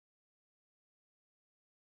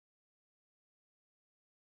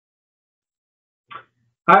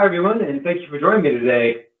Hi, everyone, and thank you for joining me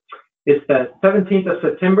today. It's the 17th of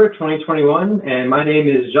September, 2021, and my name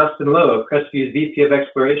is Justin Lowe, Crestview's VP of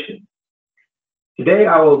Exploration. Today,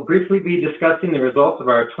 I will briefly be discussing the results of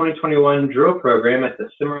our 2021 drill program at the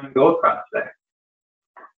Cimarron Gold Prospect.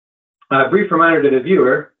 A brief reminder to the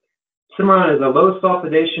viewer, Cimarron is a low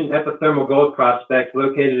sulfidation epithermal gold prospect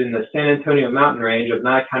located in the San Antonio mountain range of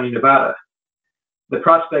Nye County, Nevada. The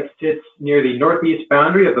prospect sits near the northeast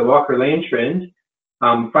boundary of the Walker Lane Trend,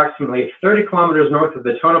 approximately 30 kilometers north of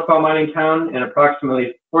the Tonopah mining town and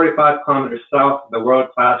approximately 45 kilometers south of the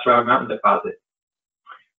world-class Round Mountain deposit.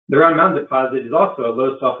 The Round Mountain deposit is also a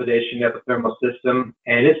low sulfidation epithermal system,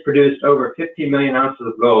 and it's produced over 50 million ounces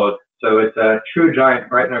of gold, so it's a true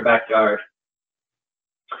giant right in our backyard.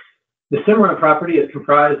 The Cimarron property is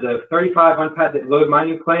comprised of 35 unpatented lode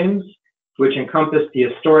mining claims, which encompass the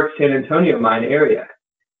historic San Antonio mine area.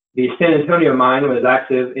 The San Antonio mine was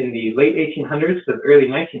active in the late 1800s to the early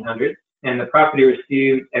 1900s, and the property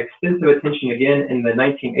received extensive attention again in the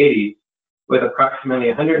 1980s, with approximately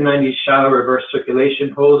 190 shallow reverse circulation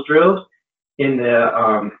holes drilled in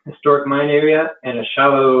the historic mine area, and a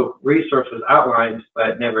shallow resource was outlined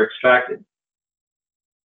but never extracted.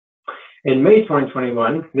 In May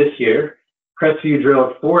 2021, this year, Crestview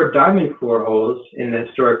drilled 4 diamond core holes in the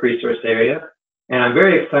historic resource area, and I'm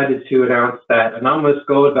very excited to announce that anomalous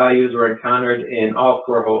gold values were encountered in all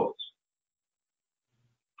 4 holes.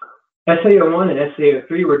 SA01 and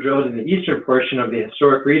SA03 were drilled in the eastern portion of the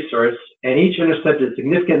historic resource, and each intercepted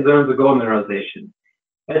significant zones of gold mineralization.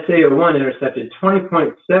 SA01 intercepted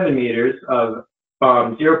 20.7 meters of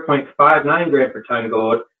 0.59 gram per ton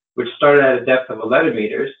gold, which started at a depth of 11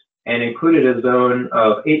 meters, and included a zone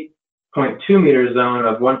of 8.2 meter zone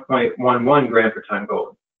of 1.11 gram per ton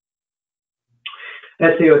gold.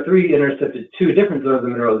 SA03 intercepted 2 different zones of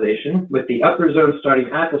mineralization, with the upper zone starting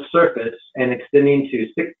at the surface and extending to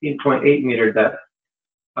 16.8 meter depth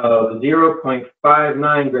of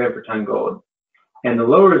 0.59 gram per ton gold. And the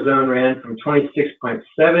lower zone ran from 26.7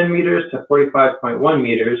 meters to 45.1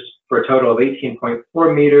 meters for a total of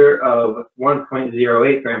 18.4 meter of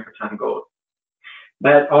 1.08 gram per ton gold.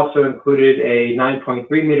 That also included a 9.3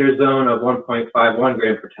 meter zone of 1.51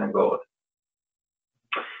 gram per ton gold.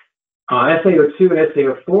 SA02 and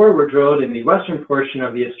SA04 were drilled in the western portion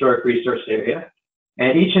of the historic resource area,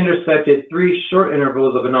 and each intercepted 3 short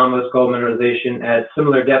intervals of anomalous gold mineralization at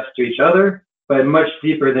similar depths to each other, but much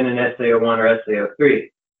deeper than in SA01 or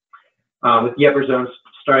SA03, with the upper zones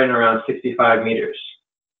starting around 65 meters.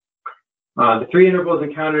 The 3 intervals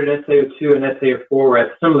encountered in SA02 and SA04 were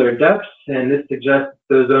at similar depths, and this suggests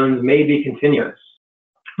those zones may be continuous.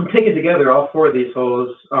 Taken together, all 4 of these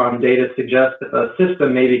holes data suggest that the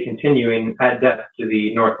system may be continuing at depth to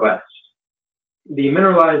the northwest. The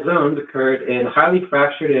mineralized zones occurred in highly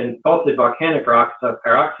fractured and faulted volcanic rocks of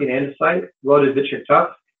pyroxene andesite, welded vitrig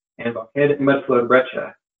tuff, and volcanic mudflow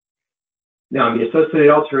breccia. Now, the associated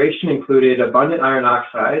alteration included abundant iron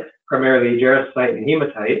oxide, primarily jarosite and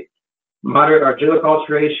hematite, moderate argillic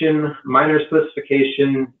alteration, minor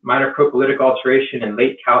silicification, minor propylitic alteration, and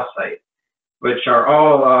late calcite, which are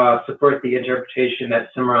all support the interpretation that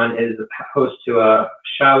Cimarron is host to a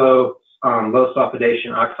shallow, low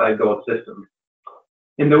sulfidation oxide gold system.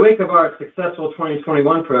 In the wake of our successful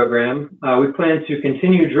 2021 program, we plan to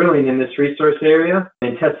continue drilling in this resource area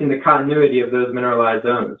and testing the continuity of those mineralized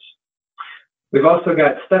zones. We've also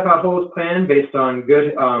got step-out holes planned based on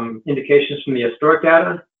good indications from the historic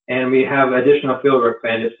data, and we have additional fieldwork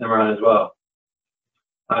planned at Cimarron as well.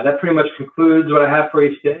 That pretty much concludes what I have for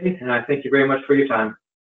you today, and I thank you very much for your time.